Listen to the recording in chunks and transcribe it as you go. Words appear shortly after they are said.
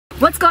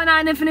What's going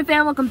on, Infinite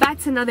Fam? Welcome back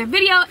to another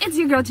video. It's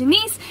your girl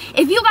Janice.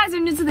 If you guys are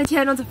new to the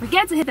channel, don't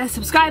forget to hit that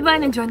subscribe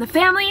button and join the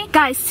family.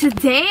 Guys,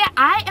 today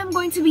I am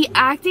going to be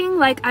acting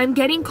like I'm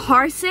getting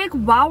car sick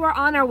while we're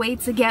on our way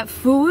to get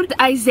food.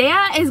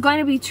 Isaiah is going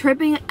to be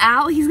tripping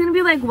out. He's going to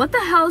be like, what the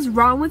hell is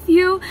wrong with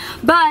you?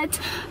 But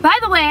by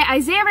the way,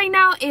 Isaiah right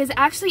now is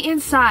actually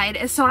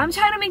inside, so I'm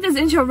trying to make this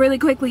intro really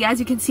quickly. As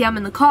you can see, I'm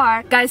in the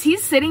car. Guys,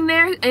 he's sitting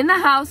there in the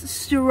house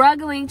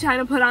struggling trying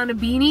to put on a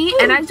beanie,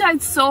 and I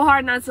tried so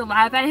hard not to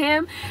laugh at him.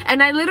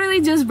 And I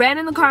literally just ran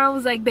in the car and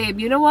was like, babe,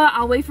 you know what?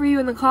 I'll wait for you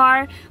in the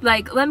car.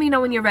 Like, let me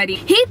know when you're ready.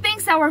 He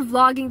thinks that we're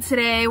vlogging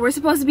today. We're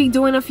supposed to be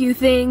doing a few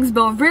things,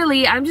 but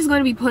really, I'm just going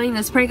to be putting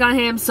this prank on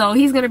him. So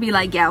he's going to be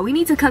like, yeah, we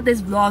need to cut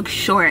this vlog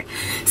short.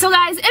 So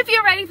guys, if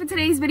you're ready for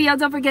today's video,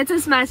 don't forget to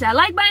smash that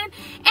like button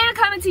and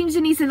comment Team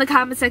Janice in the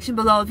comment section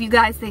below if you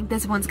guys think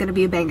this one's going to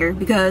be a banger,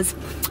 because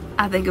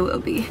I think it will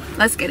be.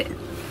 Let's get it.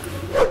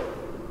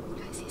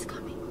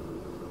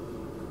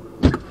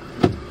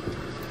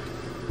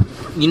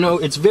 You know,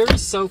 it's very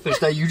selfish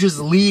that you just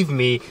leave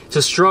me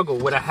to struggle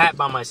with a hat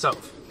by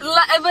myself. But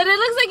it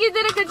looks like you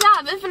did a good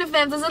job, Infinite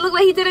Fam. Does it look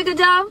like he did a good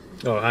job?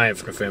 Oh, hi,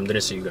 Infinite Fam.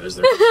 Didn't see you guys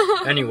there.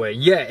 Anyway,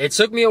 yeah, it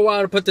took me a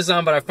while to put this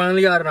on, but I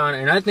finally got it on,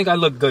 and I think I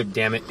look good,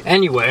 damn it.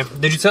 Anyway,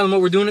 did you tell them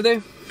what we're doing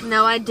today?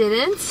 No, I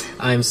didn't.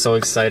 I'm so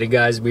excited,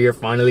 guys. We are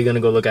finally going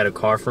to go look at a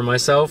car for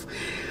myself.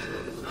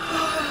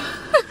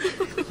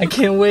 I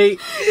can't wait.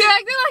 You're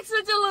acting like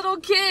such a little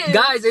kid.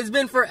 Guys, it's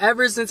been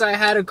forever since I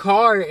had a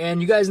car,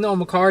 and you guys know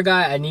I'm a car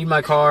guy. I need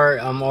my car.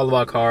 I'm all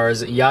about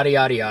cars, yada,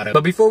 yada, yada.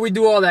 But before we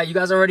do all that, you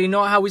guys already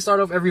know how we start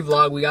off every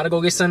vlog. We gotta go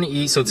get something to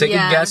eat, so take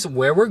a guess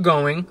where we're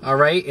going, all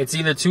right? It's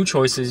either two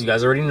choices. You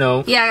guys already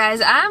know. Yeah,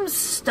 guys, I'm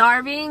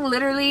starving,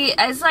 literally.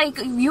 It's like,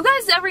 you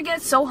guys ever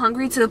get so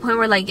hungry to the point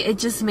where, like, it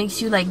just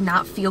makes you, like,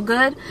 not feel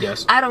good?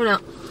 Yes. I don't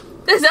know.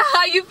 Is that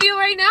how you feel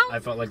right now? I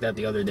felt like that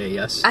the other day,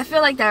 yes. I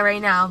feel like that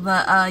right now,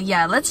 but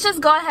yeah, let's just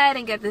go ahead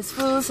and get this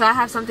food so I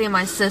have something in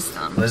my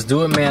system. Let's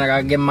do it, man. I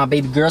gotta give my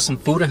baby girl some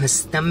food in her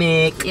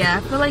stomach. Yeah,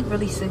 I feel like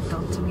really sick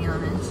though, to be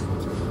honest.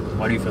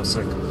 Why do you feel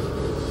sick?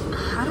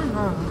 I don't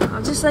know.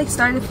 I'm just like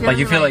starting to feel like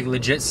you feel like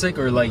legit sick,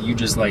 or like you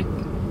just like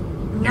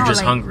you're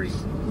just like hungry?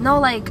 No,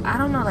 like I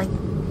don't know, like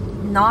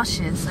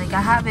nauseous. Like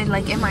I have it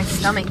like in my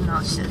stomach,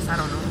 nauseous. I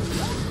don't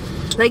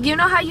know. Like, you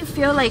know how you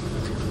feel like.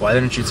 Why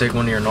didn't you take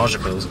one of your nausea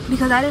pills?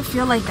 Because I didn't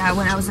feel like that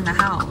when I was in the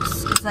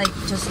house. It's like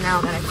just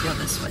now that I feel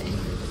this way.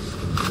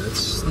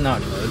 It's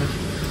not good.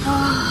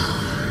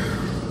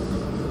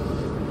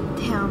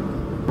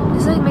 Damn.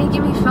 It's like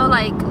making me feel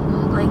like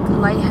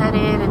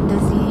lightheaded and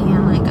dizzy,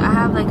 and like I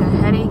have like a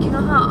headache. You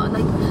know how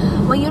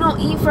like when you don't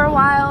eat for a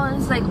while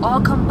and it's like all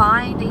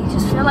combined and you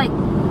just feel like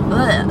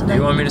ugh. Do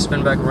you want me to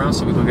spin back around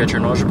so we can get your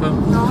nausea pill?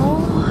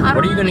 No.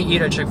 What are you gonna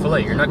eat at Chick-fil-A?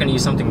 You're not gonna eat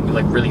something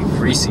like really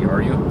greasy,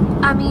 are you?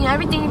 I mean,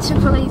 everything at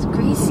Chick-fil-A is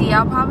greasy.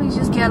 I'll probably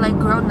just get like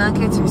grilled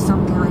nuggets or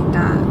something like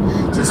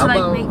that. Just to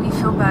like make me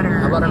feel better.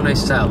 How about a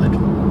nice salad?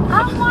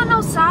 I don't want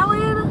no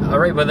salad.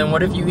 Alright, but then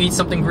what if you eat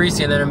something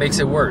greasy and then it makes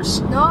it worse?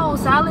 No,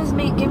 salads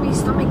give me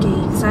stomach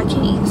aches. I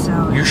can't eat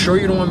salad. You sure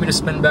you don't want me to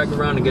spin back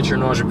around and get your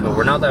nausea pill?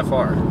 We're not that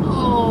far.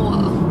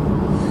 Oh.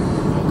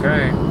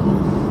 Okay.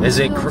 Is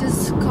it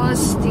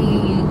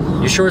disgusting?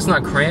 You sure it's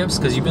not cramps?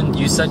 Because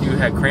you said you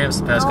had cramps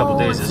the past couple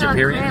days. Is your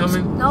period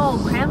coming? No,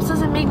 cramps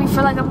doesn't make me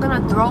feel like I'm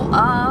gonna throw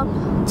up.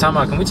 Time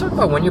out. Can we talk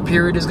about when your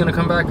period is gonna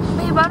come back?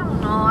 Babe, I don't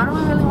know. I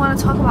don't really want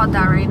to talk about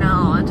that right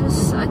now. I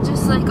just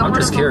like I want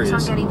to focus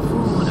on getting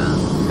food.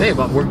 Babe,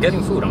 we're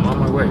getting food. I'm on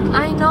my way.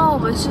 I know,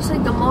 but it's just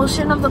like the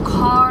motion of the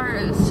car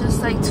is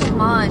just like too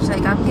much.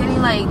 Like I'm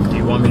getting like. Do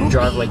you want me to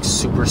drive like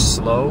super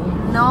slow?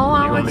 No,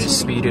 I want me to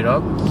speed it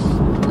up.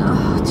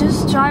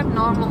 Just drive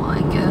normal,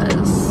 I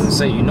guess. Let's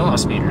say you know I'll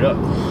speed it up.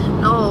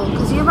 No,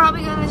 because you're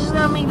probably just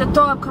gonna make the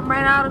throw up come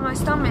right out of my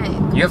stomach.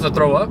 You have to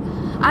throw up?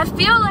 I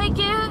feel like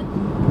it.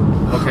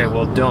 Okay,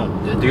 well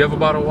don't. Do you have a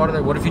bottle of water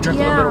there? What if you drink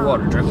a little bit of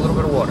water? Drink a little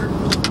bit of water.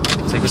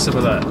 Take a sip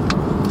of that.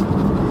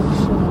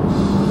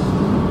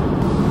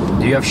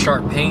 Do you have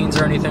sharp pains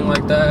or anything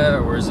like that?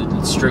 Or is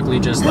it strictly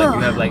just like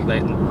you have like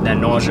that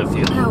nausea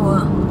feeling?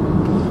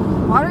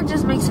 Ew. Water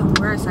just makes it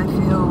worse, I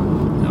feel.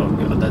 Oh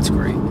god, that's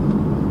great.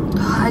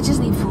 I just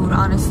need food,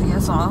 honestly,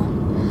 that's all.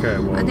 Okay,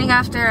 well. I think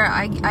after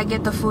I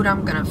get the food,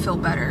 I'm gonna feel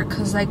better.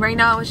 Cause like right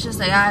now, it's just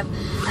like I have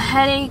a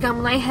headache,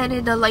 I'm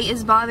lightheaded, the light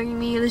is bothering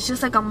me. It's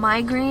just like a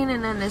migraine,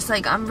 and then it's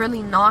like I'm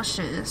really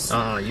nauseous.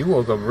 You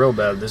woke up real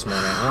bad this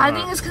morning. I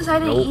think it's cause I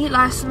didn't eat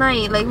last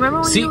night. Like,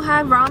 remember when you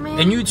had ramen?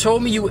 And you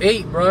told me you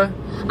ate, bruh.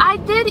 I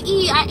did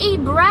eat. I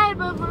ate bread,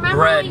 but remember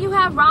when you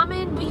had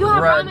ramen? But you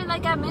had ramen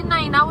like at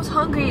midnight, and I was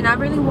hungry, and I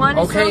really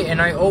wanted some.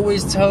 And I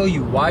always tell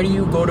you, why do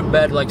you go to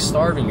bed like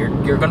starving?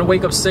 You're gonna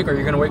wake up sick, or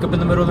you're gonna wake up in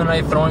the middle of the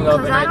night throwing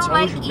up. And I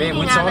told you, babe,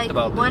 we talked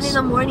about this. 1 in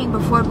the morning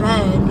before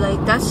bed,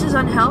 like that's just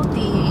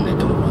unhealthy.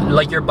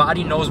 Like your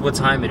body knows what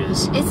time it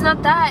is. It's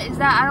not that. It's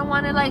that I don't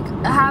want to like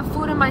have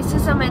food in my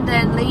system and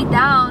then lay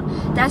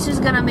down. That's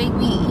just gonna make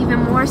me even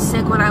more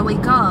sick when I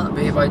wake up.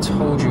 Babe, I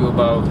told you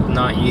about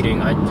not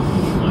eating. Oh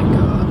my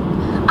god.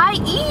 I I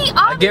eat,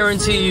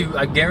 obviously.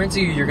 I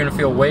guarantee you you're gonna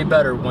feel way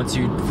better once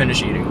you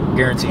finish eating.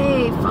 Guarantee.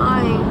 Hey,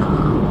 fine.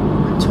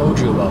 I told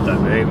you about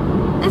that, babe.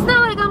 It's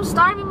not like I'm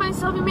starving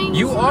myself.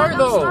 You are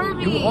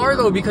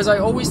though, because I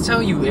always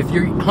tell you, if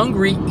you're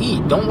hungry,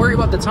 eat. Don't worry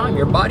about the time.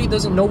 Your body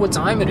doesn't know what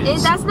time it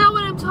is. That's not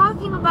what I'm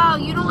talking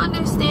about. You don't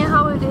understand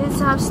how it is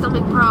to have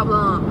stomach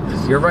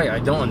problems. You're right, I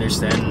don't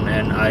understand,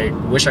 and I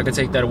wish I could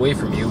take that away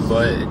from you,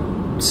 but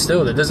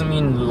still, that doesn't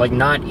mean like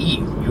not eat.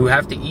 You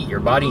have to eat. Your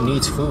body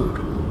needs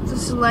food.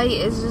 This light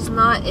is just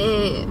not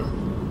it.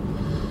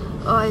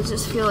 Oh, I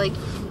just feel like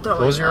throwing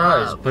Close your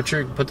up.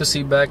 eyes. Put the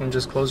seat back and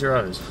just close your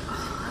eyes.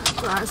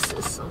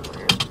 Glasses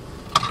somewhere.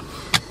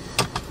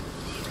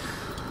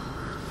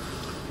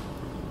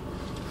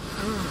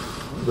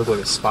 You look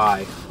like a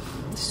spy.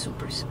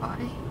 Super spy.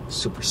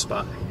 Super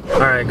spy.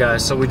 Alright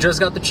guys, so we just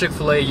got the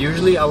Chick-fil-A.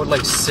 Usually I would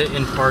like sit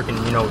and park and,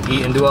 you know,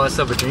 eat and do all that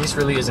stuff, but Janice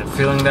really isn't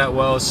feeling that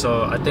well,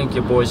 so I think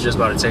your boy's just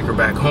about to take her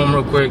back home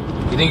real quick.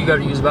 You think you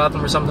gotta use the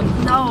bathroom or something?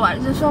 No, I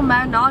just feel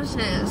mad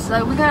nauseous.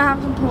 Like, we're gonna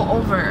have to pull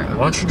over. Why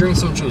don't you drink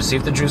some juice? See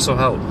if the juice will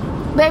help.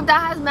 Babe,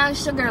 that has mad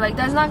sugar. Like,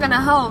 that's not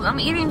gonna help. I'm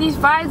eating these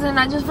fries and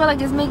I just feel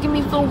like it's making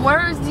me feel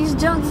worse. These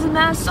junks is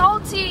mad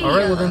salty.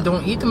 Alright, well then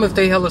don't eat them if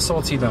they hella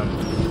salty then.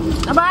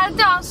 But I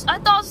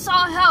thought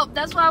salt helped.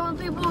 That's why when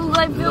people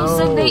like feel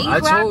sick, they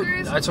eat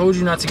crackers. I told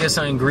you not to get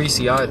something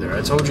greasy either.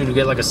 I told you to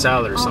get like a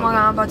salad or something. Oh my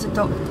god, I'm about to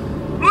throw.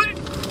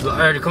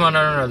 Alright, come on,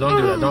 no, don't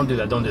do that, don't do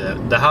that, don't do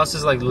that. The house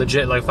is like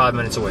legit like 5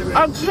 minutes away, babe.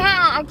 I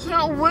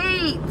can't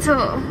wait.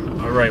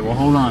 Alright, well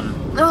hold on.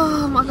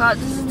 Oh my god,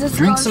 this is disgusting.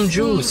 Drink some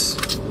juice.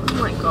 Oh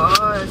my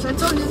gosh, I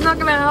told you it's not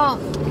gonna help.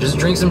 Just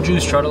drink some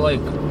juice, try to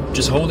like,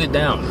 just hold it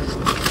down.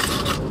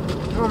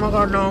 Oh my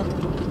god, no.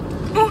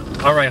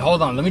 Alright,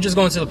 hold on, let me just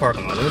go into the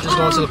parking lot.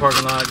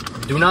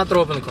 Do not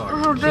throw up in the car.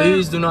 Oh,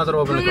 please do not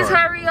throw up in the car. Please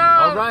hurry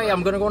up. Alright,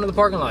 I'm gonna go into the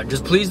parking lot.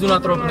 Just please do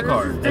not throw up in the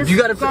car. If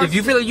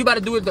you feel like you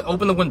gotta do it,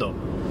 open the window.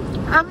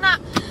 I'm not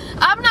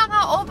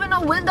gonna open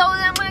a window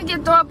and I'm gonna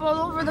get throw up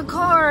all over the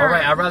car.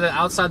 Alright, I'd rather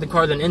outside the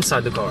car than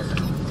inside the car.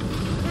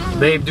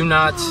 Babe, do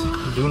not.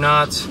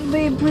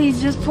 Babe,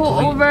 please, just pull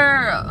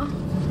over.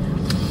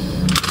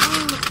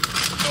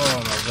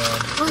 Oh my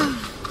god.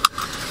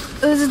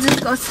 This is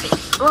disgusting.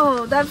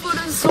 Oh, that food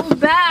is so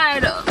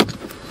bad.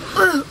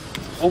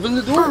 Open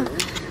the door.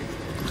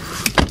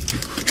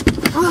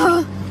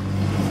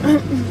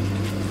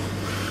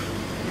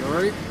 You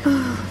alright?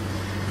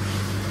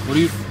 What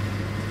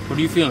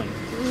are you feeling?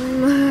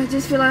 I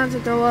just feel like I have to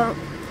throw up.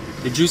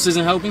 The juice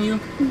isn't helping you?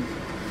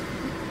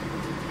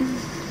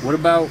 What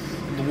about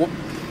the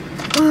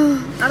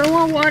I don't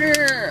want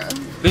water.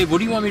 Babe, what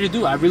do you want me to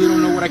do? I really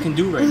don't know what I can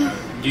do right now.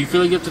 Do you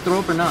feel like you have to throw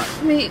up or not?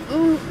 Me.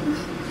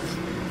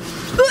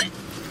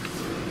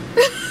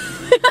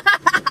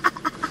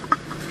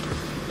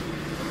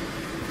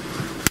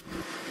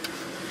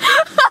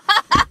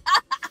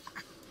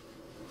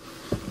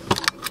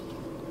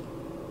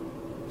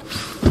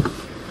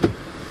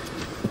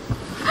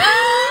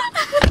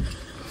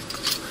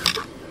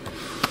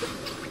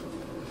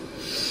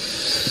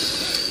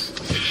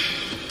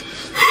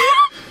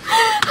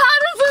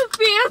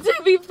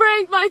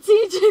 My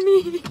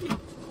teacher.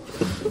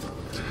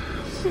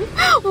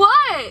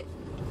 What?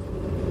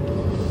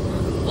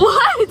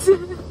 What?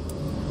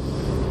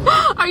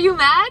 Are you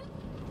mad?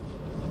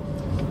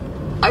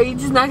 Are you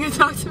just not gonna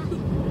talk to me?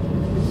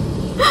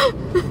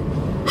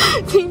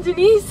 Team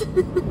Denise?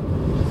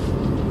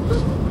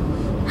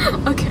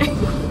 Okay.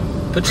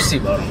 Put your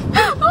seatbelt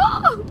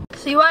on.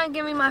 So you wanna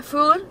give me my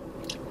food?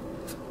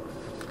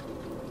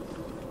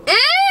 Ew!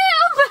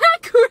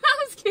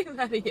 Gross came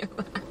out of your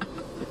mouth.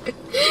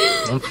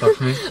 Don't touch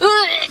me.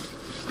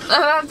 I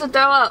have to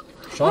throw up.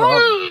 Shut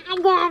up.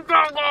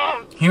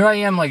 Here I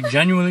am, like,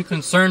 genuinely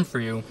concerned for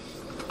you.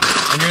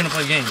 And you're gonna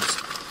play games.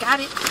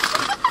 Got it.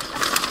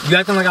 You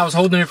acting like I was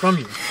holding it from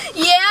you.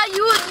 Yeah,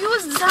 you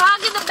was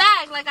hogging the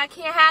bag like I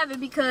can't have it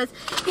because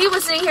he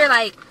was sitting here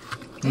like...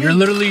 You're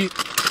literally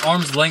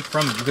arm's length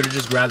from me. You could've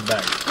just grabbed the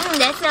bag.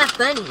 That's not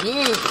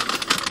funny.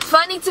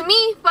 Funny to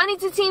me, funny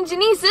to Team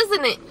Janice,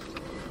 isn't it?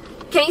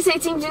 Can you say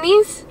Team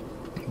Janice?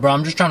 Bro,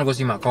 I'm just trying to go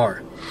see my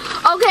car.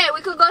 Okay,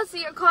 we could go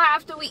see your car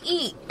after we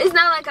eat. It's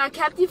not like I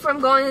kept you from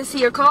going to see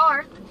your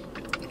car.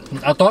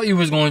 I thought you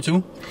was going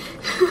to.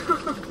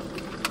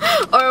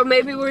 Or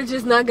maybe we're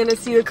just not gonna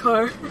see the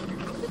car.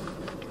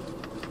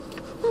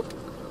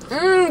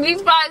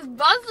 These fries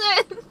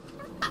busted.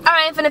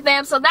 Alright, Infinite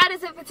Fam, so that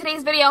is it for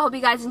today's video. I hope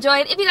you guys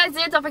enjoyed. If you guys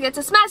did, don't forget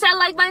to smash that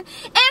like button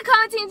and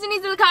comment Team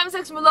Janice in the comment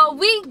section below.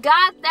 We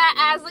got that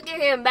ass. Look at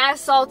him, mad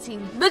salty.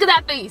 Look at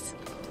that face.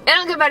 It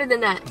don't get better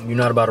than that. You're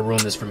not about to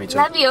ruin this for me, too.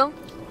 Love you.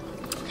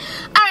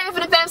 Alright,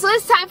 Infinite Fam, so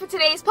it's time for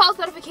today's post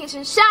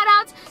notification shout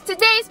outs.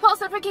 Today's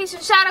post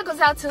notification shout out goes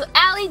out to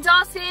Allie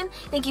Dawson.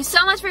 Thank you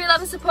so much for your love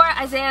and support.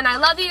 Isaiah and I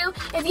love you.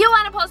 If you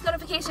want a post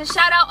notification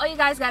shout out, all you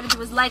guys gotta do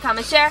is like,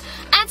 comment, share,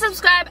 and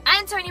subscribe,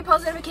 and turn your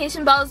post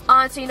notification bells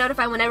on so you're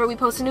notified whenever we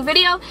post a new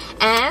video.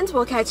 And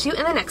we'll catch you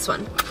in the next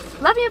one.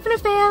 Love you,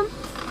 Infinite Fam.